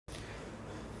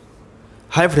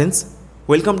Hi friends,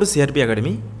 welcome to CRP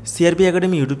academy. CRP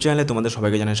academy YouTube চ্যানেলে তোমাদের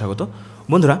সবাইকে জানাই স্বাগত।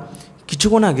 বন্ধুরা,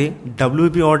 কিছুক্ষণ আগে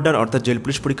ডাব্লিউবি অর্ডার অর্থাৎ জেল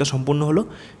পুলিশ পরীক্ষা সম্পন্ন হলো।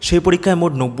 সেই পরীক্ষায়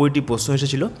মোট 90টি প্রশ্ন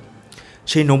এসেছিল।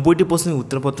 সেই 90টি প্রশ্নের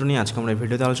উত্তরপত্র নিয়ে আজকে আমরা এই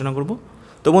ভিডিওতে আলোচনা করব।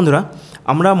 তো বন্ধুরা,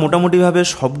 আমরা মোটামুটিভাবে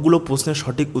সবগুলো প্রশ্নের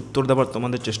সঠিক উত্তর দেওয়ার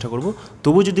তোমাদের চেষ্টা করব।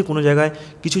 তবু যদি কোনো জায়গায়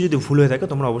কিছু যদি ভুল হয়ে থাকে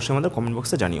তোমরা অবশ্যই আমাদের কমেন্ট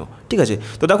বক্সে জানিও, ঠিক আছে?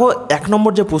 তো দেখো, 1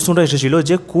 নম্বর যে প্রশ্নটা এসেছিল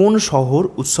যে কোন শহর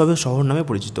উৎসবের শহর নামে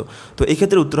পরিচিত, তো এই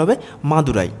ক্ষেত্রে উত্তর হবে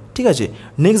মাদুরাই, ঠিক আছে?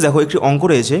 নেক্সট দেখো, একটি অঙ্ক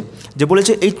রয়েছে যে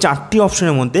বলেছে এই 4টি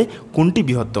অপশনের মধ্যে কোনটি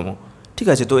বৃহত্তম, ঠিক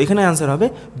আছে? তো এখানে অ্যান্সার হবে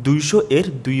 200 এর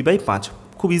 2/5।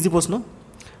 খুব ইজি প্রশ্ন।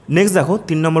 নেক্সট দেখো,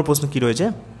 3 নম্বর প্রশ্ন কী রয়েছে।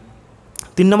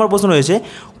 3 নম্বর প্রশ্ন রয়েছে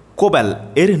কোবাল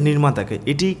এর নির্মাতাকে।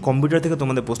 এটি কম্পিউটার থেকে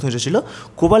তোমাদের প্রশ্ন এসেছিল।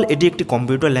 কোবাল এটি একটি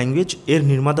কম্পিউটার ল্যাঙ্গুয়েজ, এর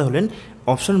নির্মাতা হলেন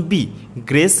অপশন বি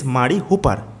গ্রেস মারি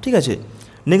হুপার, ঠিক আছে?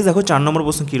 নেক্সট দেখো, 4 নম্বর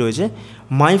প্রশ্ন কী রয়েছে।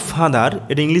 মাই ফাদার,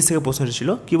 এটা ইংলিশ থেকে প্রশ্ন এসেছিল।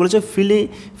 কী বলেছে?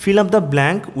 Fill up the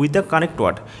blank with the correct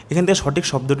word. এখান থেকে সঠিক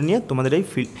শব্দটি নিয়ে তোমাদের এই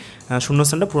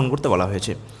শূন্যস্থানটা পূরণ করতে বলা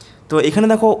হয়েছে। তো এখানে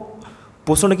দেখো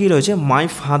প্রশ্নটা কী রয়েছে, my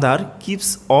father keeps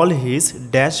all his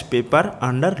dash paper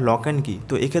under lock and কি।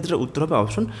 তো এক্ষেত্রে উত্তর হবে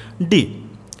অপশন ডি,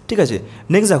 ঠিক আছে?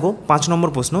 নেক্সট দেখো, 5 নম্বর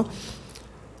প্রশ্ন,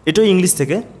 এটাও ইংলিশ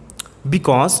থেকে।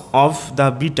 Because of the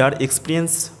bitter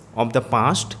experience of the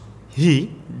past he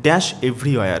dash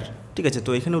everywhere, ঠিক আছে? তো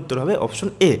এখানে উত্তর হবে option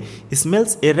A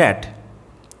smells a rat.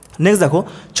 Next দেখো,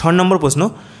 6 নম্বর প্রশ্ন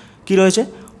কী রয়েছে।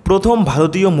 প্রথম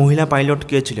ভারতীয় মহিলা পাইলট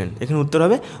কে ছিলেন? এখানে উত্তর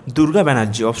হবে Durga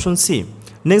Banerjee, option C.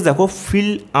 Next দেখো,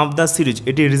 ফিল আপ দ্য সিরিজ,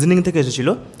 এটি রিজনিং থেকে এসেছিল।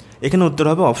 এখানে উত্তর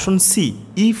হবে অপশন সি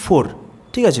E4,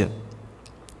 ঠিক আছে?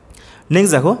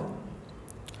 নেক্সট দেখো,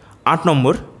 8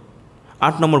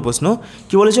 নম্বর প্রশ্ন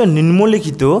কী বলেছে,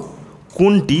 নিম্নলিখিত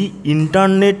কোনটি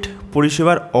ইন্টারনেট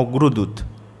পরিষেবার অগ্রদূত,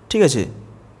 ঠিক আছে?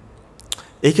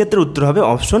 এই ক্ষেত্রে উত্তর হবে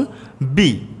অপশন বি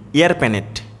এয়ারপ্যানেট,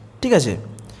 ঠিক আছে?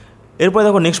 এরপরে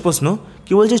দেখো নেক্সট প্রশ্ন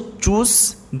কী বলছে, চুজ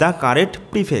দ্য কারেক্ট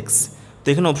প্রিফিক্স। তো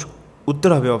এখানে উত্তর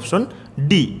হবে অপশন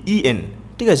ডি EN,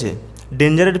 ঠিক আছে?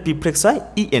 ডেঞ্জারের প্রিফিক্স হয়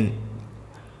EN।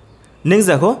 নেক্সট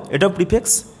দেখো, এটাও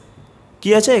প্রিফিক্স কী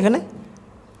আছে এখানে,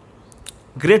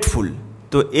 গ্রেটফুল।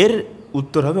 তো এর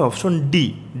উত্তর হবে অপশন ডি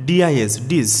DIS,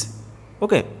 ডিস,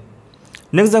 ওকে?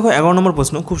 নেক্সট দেখো, 11 নম্বর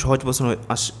প্রশ্ন, খুব সহজ প্রশ্ন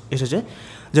এসেছে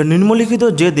যে নিম্নলিখিত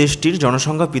যে দেশটির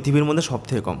জনসংখ্যা পৃথিবীর মধ্যে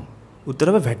সবথেকে কম, উত্তর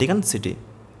হবে ভ্যাটিকান সিটি।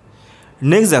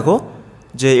 নেক্সট দেখো,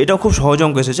 যে এটাও খুব সহজ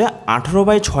অঙ্ক এসেছে,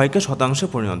 18/6কে শতাংশে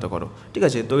পরিণত করো, ঠিক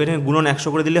আছে? তো এখানে গুণন 100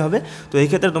 করে দিলে হবে। তো এই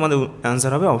ক্ষেত্রে তোমাদের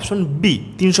অ্যান্সার হবে অপশন বি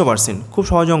 300%। খুব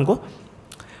সহজ অঙ্ক।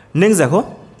 নেক্সট দেখো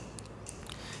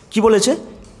কি বলেছে,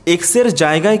 এক্সের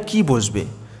জায়গায় কি বসবে?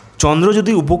 চন্দ্র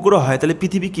যদি উপগ্রহ হয় তাহলে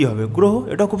পৃথিবী কী হবে? গ্রহ।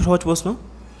 এটাও খুব সহজ প্রশ্ন।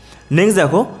 নেক্সট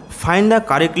দেখো, find the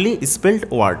correctly spelled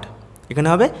word. এখানে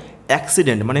হবে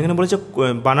অ্যাক্সিডেন্ট, মানে এখানে বলেছে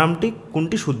বানামটি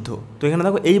কোনটি শুদ্ধ। তো এখানে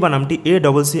দেখো এই বানামটি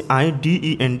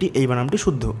ACCIDENT, এই বানামটি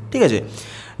শুদ্ধ, ঠিক আছে?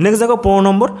 নেক্সট দেখো 15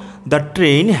 নম্বর, the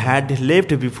train had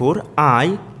left before I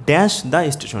dash the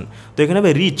station. তো এখানে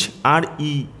হবে rich,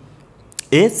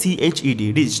 REACHED,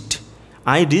 reached,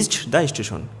 I reached the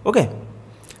station, okay?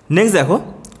 Next দেখো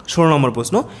 16 নম্বর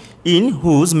প্রশ্ন, ইন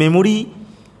হুজ মেমোরি,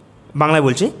 বাংলায়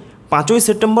বলছি, 5ই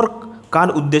সেপ্টেম্বর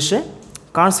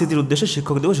কার স্মৃতির উদ্দেশ্যে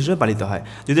শিক্ষক দিবস হিসেবে পালিত হয়?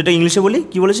 যদি এটা ইংলিশে বলি,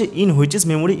 কি বলেছে, in which is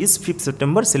memory is 5th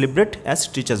September celebrate as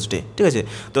teachers day, ঠিক আছে?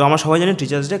 তো আমরা সবাই জানি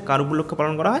টিচার্স ডে কার উপলক্ষে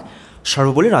পালন করা হয়?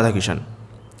 সর্বপল্লী রাধাকৃষ্ণন।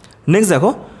 নেক্সট দেখো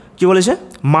কি বলেছে,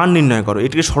 মান নির্ণয় করো।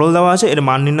 এটিকে সরল দেওয়া আছে, এর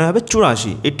মান নির্ণয় হবে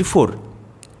 84।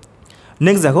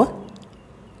 নেক্সট দেখো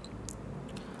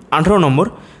 18 নম্বর।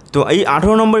 তো এই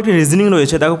 18 নম্বর একটি রিজনিং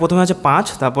রয়েছে। দেখো, প্রথমে আছে 5,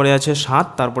 তারপরে আছে 7,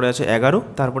 তারপরে আছে 11,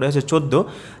 তারপরে আছে 14,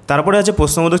 তারপরে আছে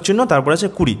প্রশ্নবোধক চিহ্ন, তারপরে আছে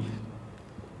 20।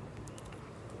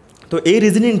 তো এই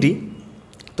রিজনিংটি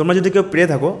তোমরা যদি কেউ পেয়ে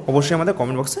থাকো অবশ্যই আমাদের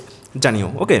কমেন্ট বক্সে জানিও,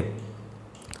 ওকে?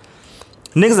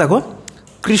 নেক্সট দেখো,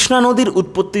 কৃষ্ণা নদীর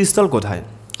উৎপত্তিস্থল কোথায়?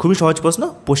 খুবই সহজ প্রশ্ন,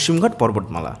 পশ্চিমঘাট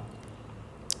পর্বতমালা।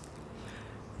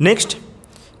 নেক্সট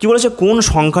কী বলেছে,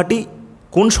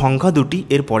 কোন সংখ্যা দুটি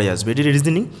এর পরে আসবে? এটি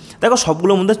রিজনিং। দেখো,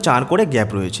 সবগুলোর মধ্যে 4 করে গ্যাপ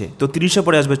রয়েছে। তো 30-এ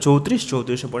পরে আসবে 34,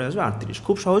 34-এ পরে আসবে 38।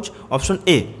 খুব সহজ, অপশন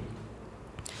এ।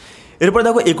 এরপরে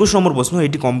দেখো 21 নম্বর প্রশ্ন,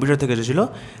 এটি কম্পিউটার থেকে এসেছিল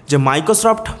যে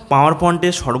মাইক্রোসফট পাওয়ার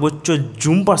পয়েন্টের সর্বোচ্চ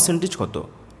জুম পার্সেন্টেজ কত,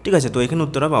 ঠিক আছে? তো এখানে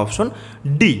উত্তর হবে অপশন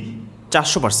ডি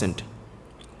 400%।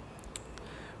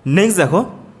 নেক্সট দেখো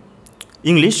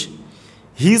English,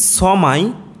 he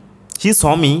saw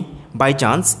me by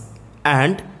chance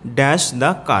and dash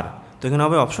the car. তো এখানে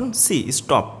হবে অপশন সি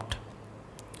স্টপড।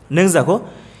 নেক্সট দেখো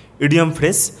idiom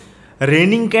phrase,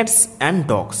 raining cats and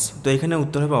dogs. তো এখানে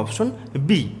উত্তর হবে অপশন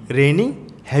বি রেইনিং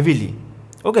হেভিলি,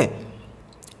 ওকে?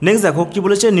 নেক্সট দেখো কী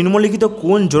বলেছে, নিম্নলিখিত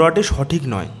কোন জোড়াটি সঠিক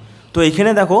নয়? তো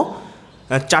এখানে দেখো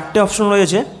 4টে অপশন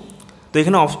রয়েছে। তো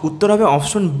এখানে উত্তর হবে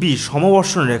অপশন বি,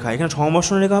 সমবর্ষণ রেখা। এখানে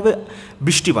সমবর্ষণ রেখা হবে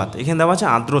বৃষ্টিপাত, এখানে দেওয়া আছে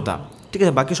আর্দ্রতা। ঠিক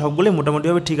আছে, বাকি সবগুলোই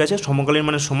মোটামুটিভাবে ঠিক আছে। সমকালীন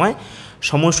মানে সময়,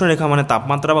 সমউষ্ণ রেখা মানে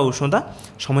তাপমাত্রা বা উষ্ণতা,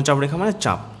 সমচাপ রেখা মানে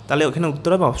চাপ। তাহলে এখানে উত্তর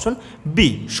হবে অপশন বি,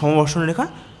 সমবর্ষণ রেখা,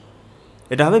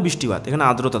 এটা হবে বৃষ্টিপাত, এখানে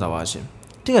আর্দ্রতা দেওয়া আছে।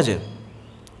 ঠিক আছে,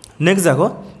 নেক্সট দেখো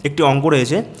একটি অঙ্ক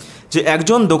রয়েছে যে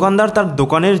একজন দোকানদার তার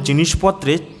দোকানের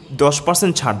জিনিসপত্রে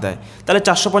 10% ছাড় দেয়। তাহলে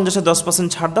 450-এ 10%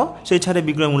 ছাড় দাও, সেই ছাড়ে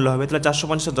বিক্রয় মূল্য হবে। তাহলে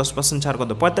 450-এ 10% ছাড়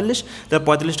কত? 45। তাহলে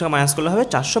 45 টাকা মাইনাস করলে হবে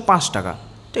 405 টাকা।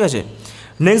 ঠিক আছে,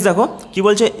 নেক্সট দেখো কি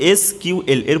বলছে,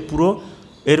 SQL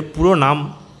এর পুরো নাম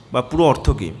বা পুরো অর্থ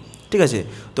কী? ঠিক আছে,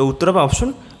 তো উত্তর হবে অপশন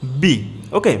বি।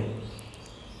 ওকে,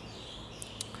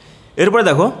 এরপরে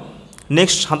দেখো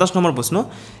নেক্সট 27 নম্বর প্রশ্ন,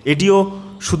 এটিও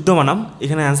শুদ্ধ বানাম।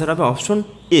 এখানে অ্যান্সার হবে অপশন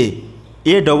এ,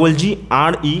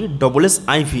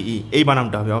 AGGRESSIVE, এই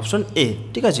বানামটা হবে অপশন এ।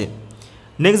 ঠিক আছে,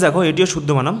 নেক্সট দেখো এটিও শুদ্ধ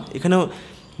বানাম। এখানেও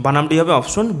বানামটি হবে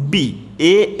অপশন বি,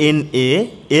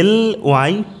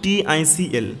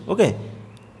 ANALYTICL। ওকে,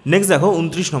 নেক্সট দেখো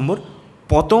 29 নম্বর,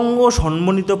 পতঙ্গ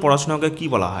সম্বন্ধিত পড়াশোনাকে কী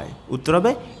বলা হয়? উত্তর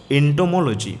হবে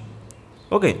এন্টোমোলজি।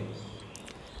 ওকে,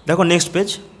 দেখো নেক্সট পেজ,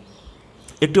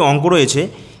 একটি অঙ্ক রয়েছে,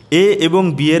 এ এবং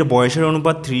বি এর বয়সের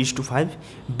অনুপাত 3:5।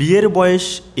 বি এর বয়স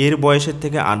এর বয়সের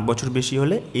থেকে 8 বছর বেশি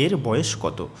হলে এর বয়স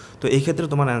কত? তো এই ক্ষেত্রে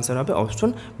তোমার অ্যান্সার হবে অপশন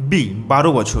বি,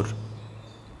 12 বছর।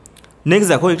 নেক্সট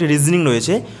দেখো একটি রিজনিং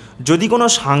রয়েছে, যদি কোনো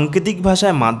সাংকেতিক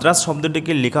ভাষায় মাদ্রাস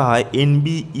শব্দটিকে লেখা হয়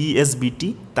NBESBT,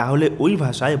 তাহলে ওই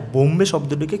ভাষায় বোম্বে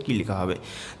শব্দটিকে কী লেখা হবে?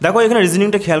 দেখো এখানে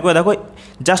রিজনিংটা খেয়াল করে দেখো,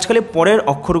 জাস্ট খালি পরের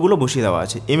অক্ষরগুলো বসিয়ে দেওয়া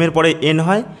আছে। এম এর পরে এন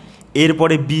হয়, এর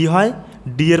পরে বি হয়,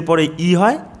 ডি এর পরে ই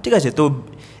হয়। ঠিক আছে, তো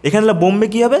এখানে তাহলে বোম্বে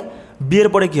কী হবে? বি এর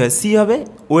পরে কী হয়? সি হবে,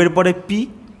 ও এর পরে পি,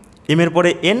 এম এর পরে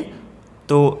এন।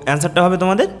 তো অ্যান্সারটা হবে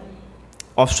তোমাদের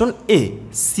option A,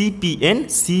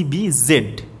 CPNCBZ।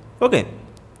 Okay,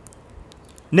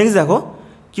 next দেখো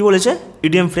কী বলেছে,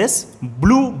 ইডিয়াম ফ্রেজ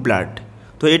ব্লু ব্লাড।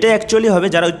 তো এটা অ্যাকচুয়ালি হবে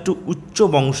যারা একটু উচ্চ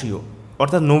বংশীয়,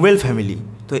 অর্থাৎ নোবেল ফ্যামিলি।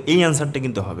 তো এই অ্যান্সারটা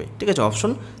কিন্তু হবে, ঠিক আছে,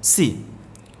 অপশন সি।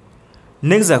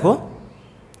 নেক্সট দেখো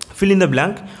fill in the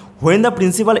blank, when the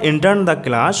principal entered the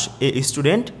class a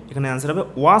student, এখানে অ্যান্সার হবে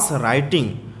was writing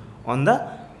on the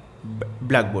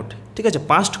blackboard। ঠিক আছে,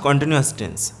 past continuous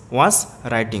tense, was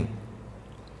writing।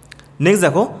 Next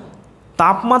দেখো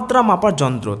তাপমাত্রা মাপার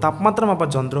যন্ত্র, তাপমাত্রা মাপার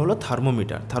যন্ত্র হলো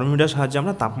থার্মোমিটার। থার্মোমিটার সাহায্যে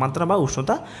আমরা তাপমাত্রা বা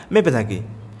উষ্ণতা মেপে থাকি।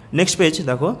 নেক্সট পেজ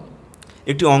দেখো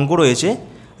একটি অঙ্ক রয়েছে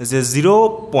যে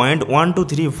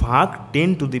 0.123 ভাগ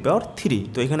 10⁻³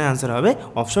 তো এখানে অ্যান্সার হবে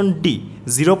অপশন ডি,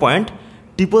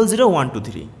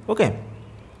 0.0000123। ওকে,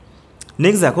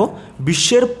 নেক্সট দেখো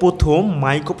বিশ্বের প্রথম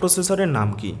মাইক্রোপ্রসেসরের নাম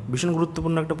কি? ভীষণ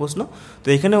গুরুত্বপূর্ণ একটা প্রশ্ন। তো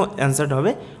এখানেও অ্যান্সারটা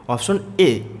হবে অপশন এ,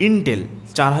 ইন্টেল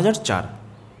 4004।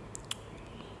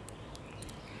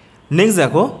 নেক্সট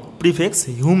দেখো প্রিফিক্স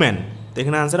হিউম্যান, তো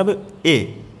এখানে অ্যান্সার হবে এ,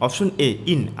 অপশন এ,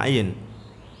 IN।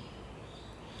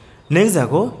 নেক্সট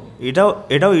দেখো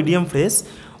এটাও idiom phrase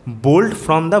bold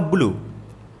from the blue,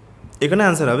 এখানে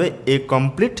অ্যান্সার হবে এ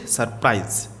কমপ্লিট সারপ্রাইজ।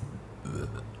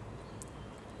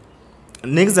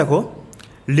 নেক্সট দেখো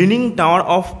লিনিং টাওয়ার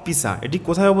অফ পিসা, এটি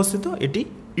কোথায় অবস্থিত? এটি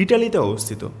ইটালিতে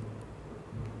অবস্থিত।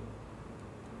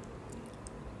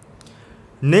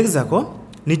 নেক্সট দেখো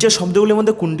নিচের শব্দগুলির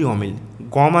মধ্যে কোনটি অমিল?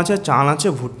 গম আছে, চাল আছে,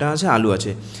 ভুট্টা আছে, আলু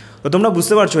আছে। তো তোমরা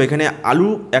বুঝতে পারছো এখানে আলু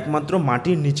একমাত্র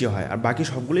মাটির নিচে হয় আর বাকি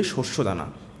সবগুলি শস্য দানা।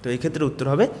 তো এই ক্ষেত্রে উত্তর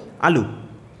হবে আলু।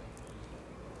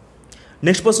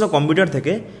 নেক্সট প্রশ্ন কম্পিউটার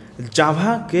থেকে,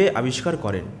 জাভা কে আবিষ্কার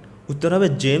করেন? উত্তর হবে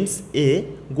জেমস এ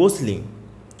গোসলিং।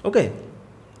 ওকে,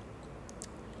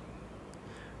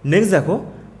 নেক্সট দেখো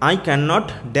I can not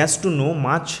dash to know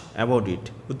much about it,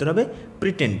 উত্তর হবে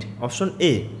pretend, option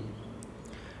A.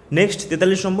 Next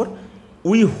 43 number,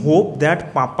 we hope that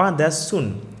পাপা দ্যাশ সুন,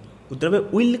 উত্তর হবে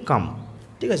উইল কাম।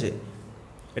 ঠিক আছে,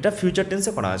 এটা ফিউচার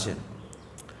টেন্সে করা আছে।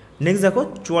 নেক্সট দেখো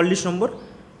 44 নম্বর,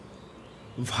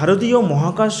 ভারতীয়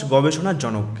মহাকাশ গবেষণার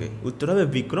জনককে? উত্তর হবে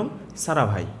বিক্রম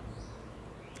সারাভাই।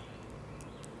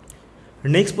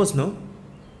 নেক্সট প্রশ্ন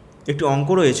একটি অঙ্ক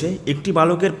রয়েছে, একটি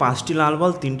বালকের 5টি লাল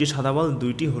বল, 3টি সাদা বল,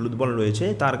 2টি হলুদ বল রয়েছে,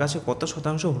 তার কাছে কত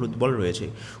শতাংশ হলুদ বল রয়েছে?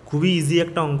 খুবই ইজি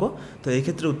একটা অঙ্ক। তো এই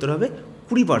ক্ষেত্রে উত্তর হবে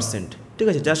 20%। ঠিক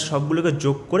আছে, জাস্ট সবগুলোকে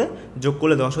যোগ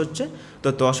করলে 10 হচ্ছে। তো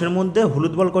 10-এর মধ্যে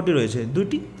হলুদ বল কটি রয়েছে?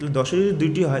 2টি। তাহলে 10-এর যদি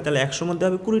 2টি হয় তাহলে 100-র মধ্যে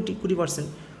হবে 20%।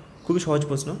 খুবই সহজ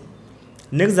প্রশ্ন।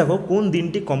 নেক্সট দেখো কোন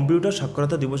দিনটি কম্পিউটার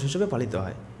সাক্ষরতা দিবস হিসেবে পালিত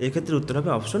হয়? এক্ষেত্রে উত্তর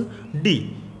হবে অপশন ডি।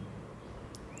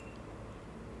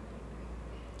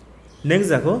 নেক্সট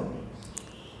দেখো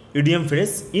idiom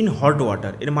phrase in hot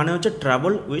water, এর মানে হচ্ছে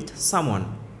ট্রাভেল উইথ সামওয়ান।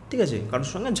 ঠিক আছে, কারোর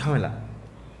সঙ্গে ঝামেলা।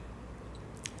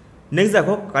 নেক্সট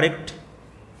দেখো কারেক্ট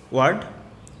ওয়ার্ড,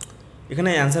 এখানে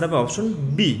অ্যান্সার হবে অপশন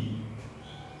বি,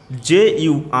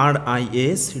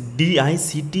 JURISDICTION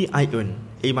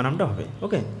এই বানামটা হবে।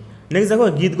 ওকে, নেক্সট দেখো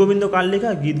গীত গোবিন্দ কার লেখা?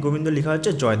 গীত গোবিন্দ লেখা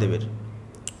হচ্ছে জয়দেবের।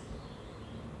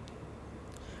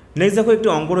 নেক্সট দেখো একটি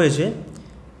অঙ্ক রয়েছে,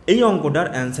 এই অঙ্কটার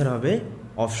অ্যান্সার হবে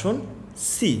অপশন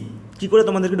সি। কী করে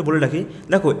তোমাদেরকে একটু বলে রাখি,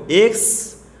 দেখো এক্স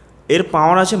এর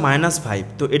পাওয়ার আছে -5,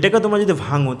 তো এটাকে তোমরা যদি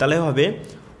ভাঙো তাহলে হবে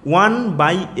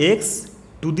 1/x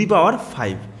টু দি পাওয়ার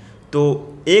 5। তো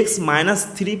এক্স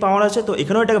 -3 পাওয়ার আছে, তো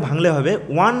এখানেও এটাকে ভাঙলে হবে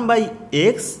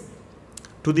 1/x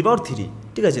টু দি পাওয়ার 3।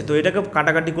 ঠিক আছে, তো এটাকে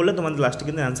কাটাকাটি করলে তোমাদের লাস্টে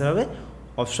কিন্তু অ্যান্সার হবে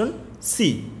অপশন সি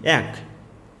 1।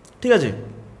 ঠিক আছে,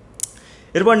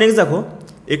 এরপর নেক্সট দেখো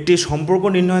একটি সম্পর্ক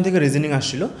নির্ণয় থেকে রিজনিং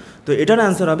আসছিল, তো এটার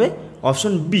অ্যান্সার হবে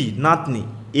অপশন বি নাতনি।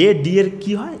 এ ডি এর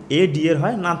কী হয়? এ ডি এর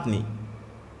হয় নাতনি।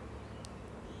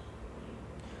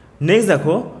 নেক্সট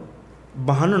দেখো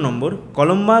 52 নম্বর,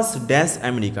 কলম্বাস ড্যাশ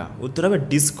আমেরিকা, উত্তর হবে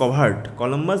discovered,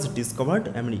 Columbus discovered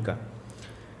America.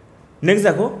 Next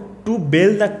দেখো টু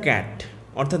বেল দ্য ক্যাট,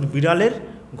 অর্থাৎ বিড়ালের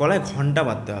গলায় ঘন্টা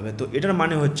বাঁধতে হবে, তো এটার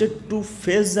মানে হচ্ছে টু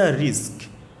ফেস দ্য রিস্ক।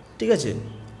 ঠিক আছে,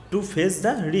 to face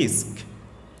the risk.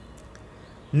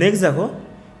 Next দেখো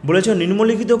বলেছ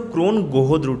নিম্নলিখিত কোন গ্রহ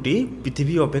দুটি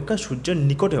পৃথিবী অপেক্ষা সূর্যের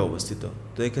নিকটে অবস্থিত,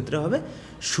 তো এক্ষেত্রে হবে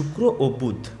শুক্র ও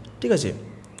বুধ। ঠিক আছে,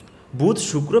 বুধ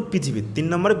শুক্র পৃথিবী, 3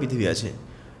 নম্বরে পৃথিবী আছে,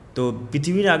 তো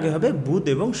পৃথিবীর আগে হবে বুধ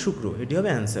এবং শুক্র, এটি হবে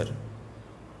অ্যান্সার।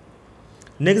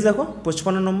 নেক্সট দেখো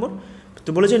 55 নম্বর, তো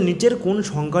বলেছে নিচের কোন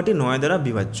সংখ্যাটি 9 দ্বারা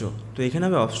বিভাজ্য, তো এখানে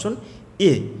হবে অপশন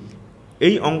এ।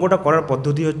 এই অঙ্কটা করার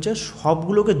পদ্ধতি হচ্ছে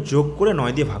সবগুলোকে যোগ করে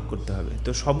 9 দিয়ে ভাগ করতে হবে, তো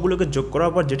সবগুলোকে যোগ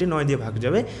করার পর যেটি 9 দিয়ে ভাগ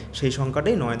যাবে সেই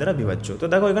সংখ্যাটাই 9 দ্বারা বিভাজ্য। তো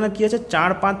দেখো এখানে কী আছে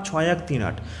 4 5 6 1 3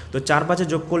 8, তো 4 5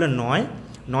 যোগ করলে 9,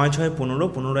 9 6 15,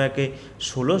 15 1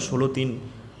 16, 16 3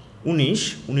 19,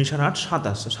 19 আর 8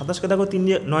 27, 27কে দেখো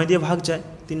 9 দিয়ে ভাগ যায়,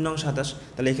 3 9 27,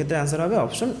 তাহলে এক্ষেত্রে অ্যান্সার হবে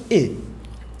অপশন এ,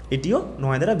 এটিও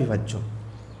 9 দ্বারা বিভাজ্য।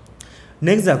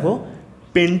 নেক্সট দেখো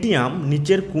পেন্টিয়াম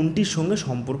নিচের কোনটির সঙ্গে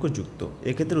সম্পর্কযুক্ত,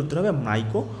 এক্ষেত্রে উত্তর হবে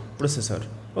মাইক্রো প্রসেসর।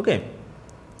 ওকে,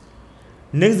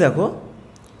 নেক্সট দেখো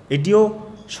এটিও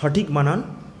সঠিক বানান,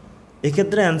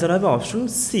 এক্ষেত্রে অ্যান্সার হবে অপশন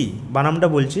সি, বানামটা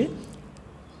বলছি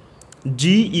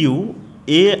GUARANTEE।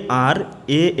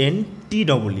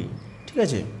 ঠিক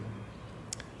আছে,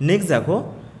 নেক্সট দেখো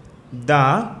the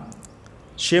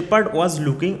shepherd was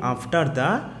looking after the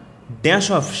dash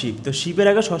of sheep, তো শিপের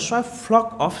আগে সবসময় ফ্লক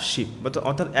অফ শিপ,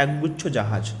 অর্থাৎ একগুচ্ছ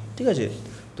জাহাজ। ঠিক আছে,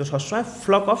 তো সবসময়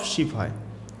ফ্লক অফ শিপ হয়।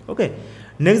 ওকে,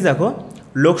 নেক্সট দেখো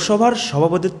লোকসভার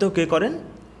সভাপতিত্ব কে করেন,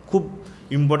 খুব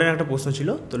ইম্পর্ট্যান্ট একটা প্রশ্ন ছিল,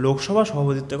 তো লোকসভার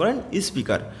সভাপতিত্ব করেন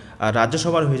স্পিকার, আর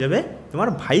রাজ্যসভার হয়ে যাবে তোমার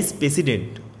ভাইস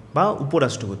প্রেসিডেন্ট বা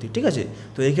উপরাষ্ট্রপতি। ঠিক আছে,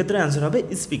 তো এই ক্ষেত্রে অ্যান্সার হবে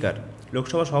স্পিকার,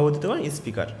 লোকসভার সভাপতিত্ব করেন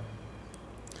স্পিকার।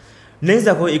 নেক্সট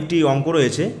দেখো একটি অঙ্ক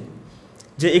রয়েছে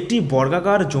যে একটি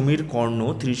বর্গাকার জমির কর্ণ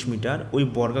 30 মিটার, ওই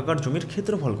বর্গাকার জমির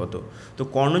ক্ষেত্রফল কত, তো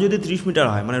কর্ণ যদি 30 মিটার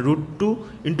হয় মানে √2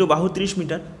 ইন্টু বাহু 30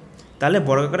 মিটার, তাহলে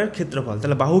বর্গাকারের ক্ষেত্রফল,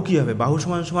 তাহলে বাহু কী হবে, বাহু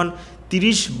সমান সমান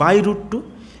 30/√2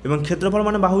 এবং ক্ষেত্রফল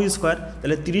মানে বাহু স্কোয়ার,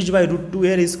 তাহলে 30/√2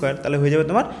 এর স্কোয়ার, তাহলে হয়ে যাবে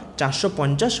তোমার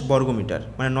 450 বর্গমিটার,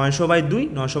 মানে 900/2,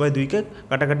 900/2কে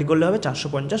কাটাকাটি করলে হবে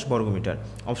 450 বর্গমিটার,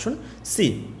 অপশন সি।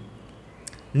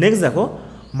 নেক্সট দেখো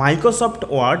মাইক্রোসফট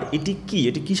ওয়ার্ড এটি কি,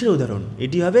 এটি কিসের উদাহরণ,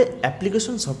 এটি হবে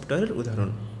অ্যাপ্লিকেশন সফটওয়্যারের উদাহরণ।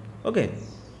 ওকে,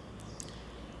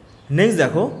 নেক্সট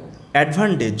দেখো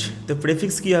অ্যাডভান্টেজ, তো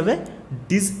প্রেফিক্স কী হবে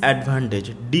ডিসঅ্যাডভান্টেজ,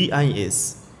 DIS।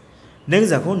 নেক্সট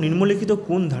দেখো নিম্নলিখিত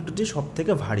কোন ধাতুটি সব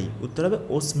থেকে ভারী, উত্তর হবে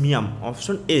osmium,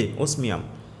 option A osmium.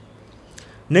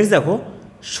 Next দেখো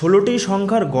 16টি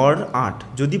সংখ্যার গড় 8,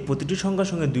 যদি প্রতিটি সংখ্যার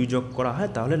সঙ্গে 2 যোগ করা হয়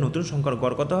তাহলে নতুন সংখ্যার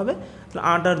গড় কত হবে, তাহলে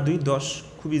 8 আর 2 10,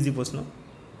 খুব ইজি প্রশ্ন।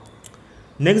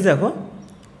 নেক্সট দেখো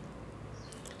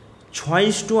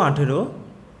 6:18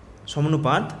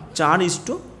 সমানুপাত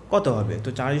 4 কত হবে, তো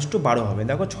 4:12 হবে।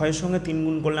 দেখো 6-এর সঙ্গে 3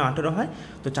 গুণ করলে 18 হয়,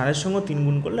 তো 4-এর সঙ্গে 3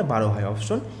 গুণ করলে 12 হয়,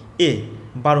 অপশন এ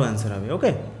 12 অ্যান্সার হবে।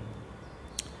 ওকে,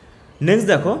 নেক্সট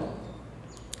দেখো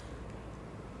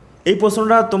এই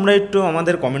প্রশ্নটা তোমরা একটু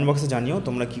আমাদের কমেন্ট বক্সে জানিও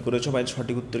তোমরা কী করেছো বা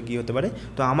সঠিক উত্তর কী হতে পারে,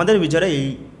 তো আমাদের বিচারে এই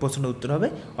প্রশ্নটার উত্তর হবে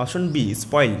অপশন বি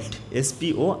স্পয়েলড,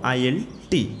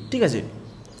 SPOILT। ঠিক আছে,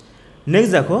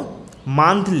 নেক্সট দেখো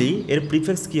মান্থলি এর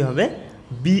প্রিফিক্স কী হবে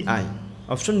BI,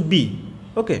 অপশন বি।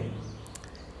 ওকে,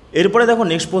 এরপরে দেখো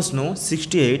নেক্সট প্রশ্ন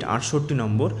 68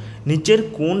 নম্বর, নিচের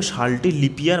কোন সালটি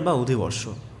লিপিয়ার বা অধিবর্ষ,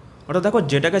 অর্থাৎ দেখো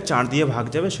যেটাকে 4 দিয়ে ভাগ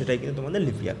যাবে সেটাই কিন্তু তোমাদের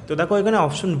লিপিয়ার, তো দেখো এখানে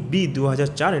অপশন বি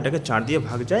 2004, এটাকে 4 দিয়ে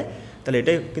ভাগ যায় তাহলে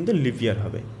এটাই কিন্তু লিপিয়ার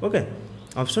হবে। ওকে,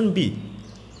 অপশন বি।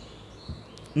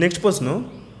 নেক্সট প্রশ্ন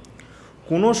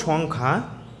কোনো সংখ্যা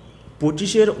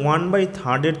 25-এর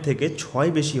 1/3 থেকে 6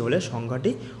 বেশি হলে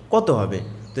সংখ্যাটি কত হবে,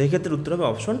 তো এক্ষেত্রে উত্তর হবে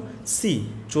অপশন সি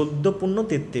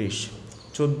 14×33,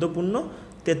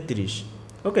 14×33।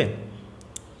 ওকে,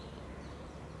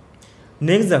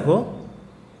 নেক্সট দেখো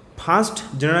ফার্স্ট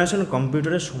জেনারেশন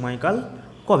কম্পিউটারের সময়কাল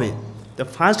কবে? তো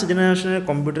ফার্স্ট জেনারেশনের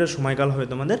কম্পিউটারের সময়কাল হবে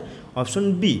তোমাদের অপশন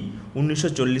বি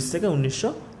 1940 থেকে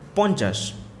 1950।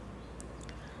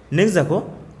 নেক্সট দেখো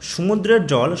সমুদ্রের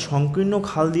জল সংকীর্ণ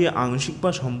খাল দিয়ে আংশিক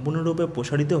বা সম্পূর্ণরূপে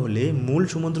প্রসারিত হলে মূল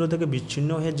সমুদ্র থেকে বিচ্ছিন্ন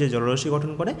হয়ে যে জলরাশি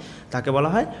গঠন করে তাকে বলা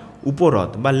হয়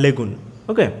উপহ্রদ বা লেগুন।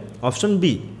 ওকে, অপশন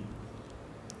বি।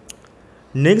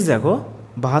 নেক্সট দেখো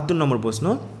 72 নম্বর প্রশ্ন,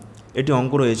 এটি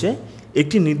অঙ্ক রয়েছে,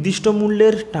 একটি নির্দিষ্ট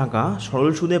মূল্যের টাকা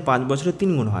সরল সুদে 5 বছরে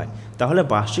 3 গুণ হয়, তাহলে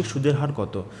বার্ষিক সুদের হার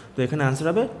কত? তো এখানে অ্যান্সার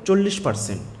হবে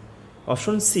 40%,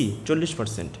 অপশন সি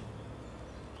 40%।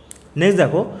 নেক্সট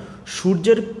দেখো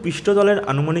সূর্যের পৃষ্ঠতলের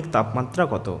আনুমানিক তাপমাত্রা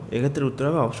কত? এক্ষেত্রে উত্তর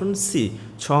হবে অপশন সি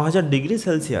 6000 ডিগ্রি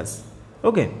সেলসিয়াস।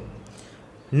 ওকে,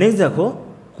 নেক্সট দেখো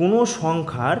কোনো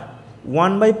সংখ্যার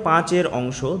 1/5 এর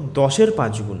অংশ 10-এর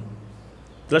 5 গুণ,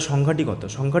 তাহলে সংখ্যাটি কত?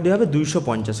 সংখ্যাটি হবে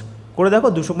 250। করে দেখো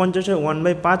 250-এর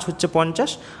 1/5 হচ্ছে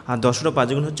 50 আর 10-এরও 5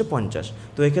 গুণ হচ্ছে 50,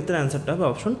 তো এক্ষেত্রে অ্যান্সারটা হবে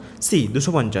অপশন সি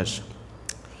 250।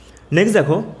 নেক্সট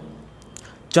দেখো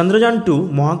চন্দ্রযান 2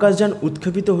 মহাকাশযান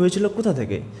উৎক্ষেপিত হয়েছিল কোথা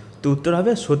থেকে? তো উত্তর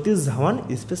হবে সতীশ ধাওয়ান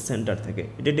স্পেস সেন্টার থেকে।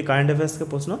 এটি একটি কারেন্ট অ্যাফেয়ার্সকে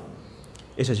প্রশ্ন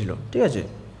এসেছিল, ঠিক আছে।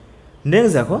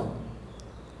 নেক্সট দেখো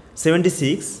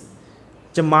 76,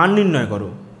 যে মান নির্ণয় করো,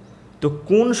 তো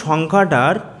কোন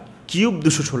সংখ্যাটার কিউব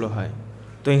 216 হয়?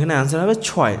 তো এখানে অ্যান্সার হবে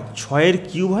 6, 6-এর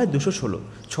কিউব হয় 216,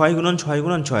 6 গুণন 6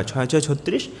 গুণন 6, 6 6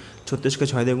 36, 36কে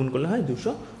 6 দিয়ে গুণ করলে হয়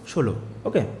 216।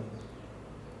 ওকে,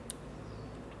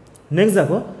 নেক্সট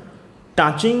দেখো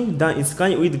touching the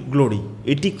sky with glory,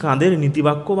 এটি কাদের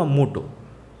নীতিবাক্য বা মোটো?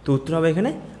 তো উত্তর হবে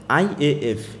এখানে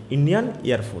IAF, ইন্ডিয়ান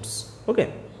এয়ারফোর্স। ওকে,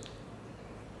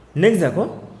 নেক্সট দেখো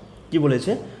কি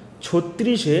বলেছে,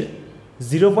 36-এর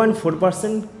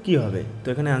 0.4% কী হবে? তো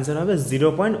এখানে অ্যান্সার হবে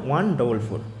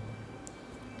 0.144।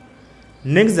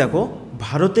 নেক্সট দেখো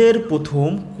ভারতের প্রথম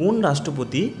কোন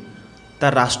রাষ্ট্রপতি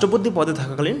তার রাষ্ট্রপতি পদে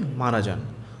থাকাকালীন মারা যান?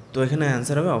 তো এখানে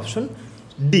অ্যান্সার হবে অপশন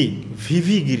ডি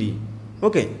ভিভি গিরি।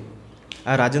 ওকে,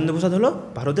 আর রাজেন্দ্র প্রসাদ হলো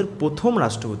ভারতের প্রথম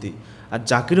রাষ্ট্রপতি, আর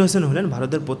জাকির হোসেন হলেন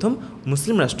ভারতের প্রথম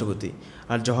মুসলিম রাষ্ট্রপতি,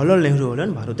 আর জওহরলাল নেহরু হলেন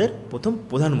ভারতের প্রথম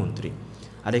প্রধানমন্ত্রী।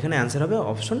 আর এখানে অ্যান্সার হবে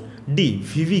অপশন ডি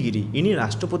ভিভি গিরি, ইনি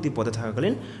রাষ্ট্রপতি পদে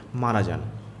থাকাকালীন মারা যান।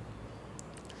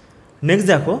 নেক্সট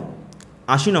দেখো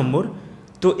 80 নম্বর,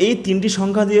 তো এই 3টি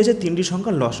সংখ্যা দিয়েছে, 3টি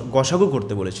সংখ্যা গসাগু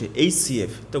করতে বলেছে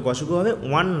HCF, তো গসাগু হবে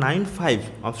 195,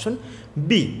 অপশন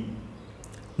বি।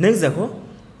 নেক্সট দেখো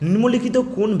নিম্নলিখিত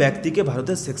কোন ব্যক্তিকে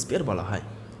ভারতের শেক্সপিয়ার বলা হয়?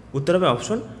 উত্তর হবে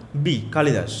অপশন বি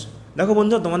কালিদাস। দেখো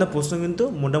বন্ধুরা তোমাদের প্রশ্ন কিন্তু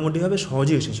মোটামুটিভাবে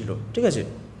সহজেই এসেছিল, ঠিক আছে।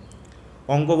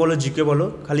 অঙ্ক বলো জিকে বলো,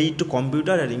 খালি একটু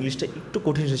কম্পিউটার আর ইংলিশটা একটু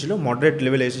কঠিন এসেছিলো, মডারেট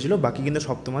লেভেলে এসেছিলো, বাকি কিন্তু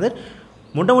সব তোমাদের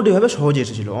মোটামুটিভাবে সহজে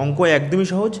এসেছিলো। অঙ্ক একদমই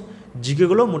সহজ,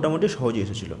 জিকেগুলো মোটামুটি সহজে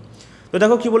এসেছিলো। তো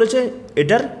দেখো কি বলেছে,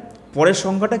 এটার পরের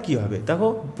সংখ্যাটা কী হবে? দেখো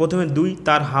প্রথমে 2,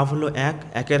 তার হাফ হলো 1,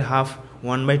 1-এর হাফ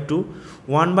 1/2,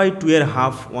 1/2-এর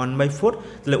হাফ 1/4,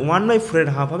 তাহলে 1/4-এর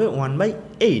হাফ হবে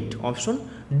 1/8, অপশন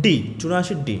ডি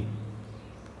 84D।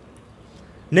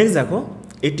 নেক্সট দেখো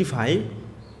 85,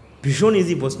 ভীষণ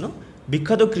ইজি প্রশ্ন,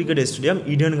 বিখ্যাত ক্রিকেট স্টেডিয়াম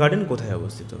ইডেন গার্ডেন কোথায়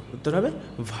অবস্থিত? উত্তর হবে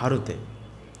ভারতে।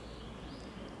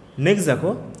 নেক্সট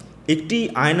দেখো একটি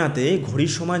আয়নাতে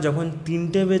ঘড়ির সময় যখন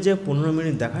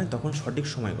 3:15 দেখায় তখন সঠিক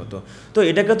সময় কত? তো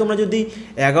এটাকে তোমরা যদি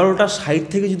 11টা 60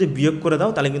 থেকে যদি বিয়োগ করে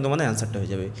দাও তাহলে কিন্তু তোমাদের অ্যান্সারটা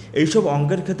হয়ে যাবে। এইসব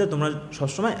অঙ্কের ক্ষেত্রে তোমরা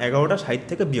সবসময় 11টা 60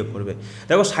 থেকে বিয়োগ করবে।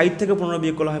 দেখো 60 থেকে 15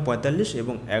 বিয়োগ করলে হয় 45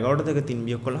 এবং 11টা থেকে 3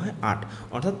 বিয়োগ করলে হয় 8,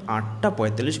 অর্থাৎ 8টা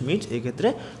 45 মিনিট এই ক্ষেত্রে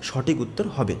সঠিক উত্তর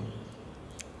হবে।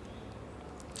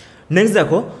 নেক্সট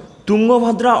দেখো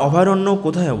তুঙ্গভদ্রা অভয়ারণ্য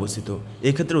কোথায় অবস্থিত?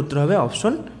 এক্ষেত্রে উত্তর হবে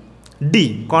অপশন ডি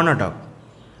কর্ণাটক।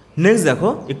 নেক্সট দেখো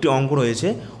একটি অঙ্ক রয়েছে,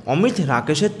 অমিত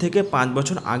রাকেশের থেকে 5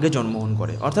 বছর আগে জন্মগ্রহণ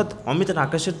করে, অর্থাৎ অমিত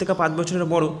রাকেশের থেকে 5 বছরের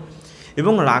বড়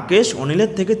এবং রাকেশ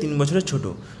অনিলের থেকে 3 বছরের ছোট।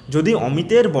 যদি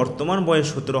অমিতের বর্তমান বয়স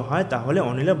 17 হয় তাহলে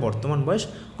অনিলের বর্তমান বয়স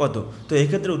কত? তো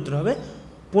এক্ষেত্রে উত্তর হবে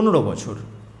 15 বছর।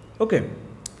 ওকে,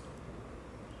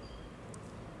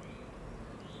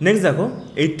 নেক্সট দেখো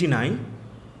 89,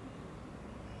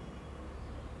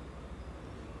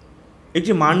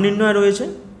 একটি মান নির্ণয় রয়েছে,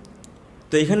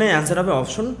 তো এখানে অ্যান্সার হবে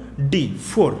অপশন ডি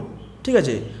 4, ঠিক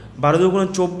আছে। 12 ×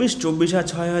 24, 24 আর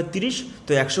 6 হয় 30,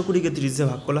 তো 120কে 30 দিয়ে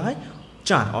ভাগ করলে হয়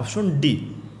 4, অপশন ডি।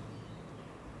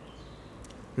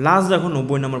 লাস্ট দেখো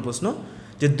 90 নম্বর প্রশ্ন,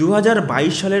 যে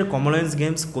 2022 সালের কমনওয়েলথ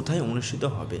গেমস কোথায় অনুষ্ঠিত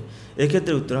হবে?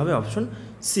 এক্ষেত্রে উত্তর হবে অপশন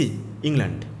সি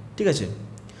ইংল্যান্ড, ঠিক আছে।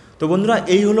 তো বন্ধুরা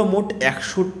এই হলো মোট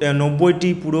 190টি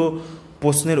পুরো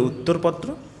প্রশ্নের উত্তরপত্র।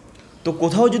 তো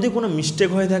কোথাও যদি কোনো মিস্টেক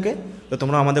হয়ে থাকে তো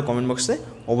তোমরা আমাদের কমেন্ট বক্সে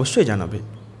অবশ্যই জানাবে।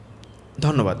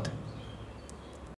 ধন্যবাদ।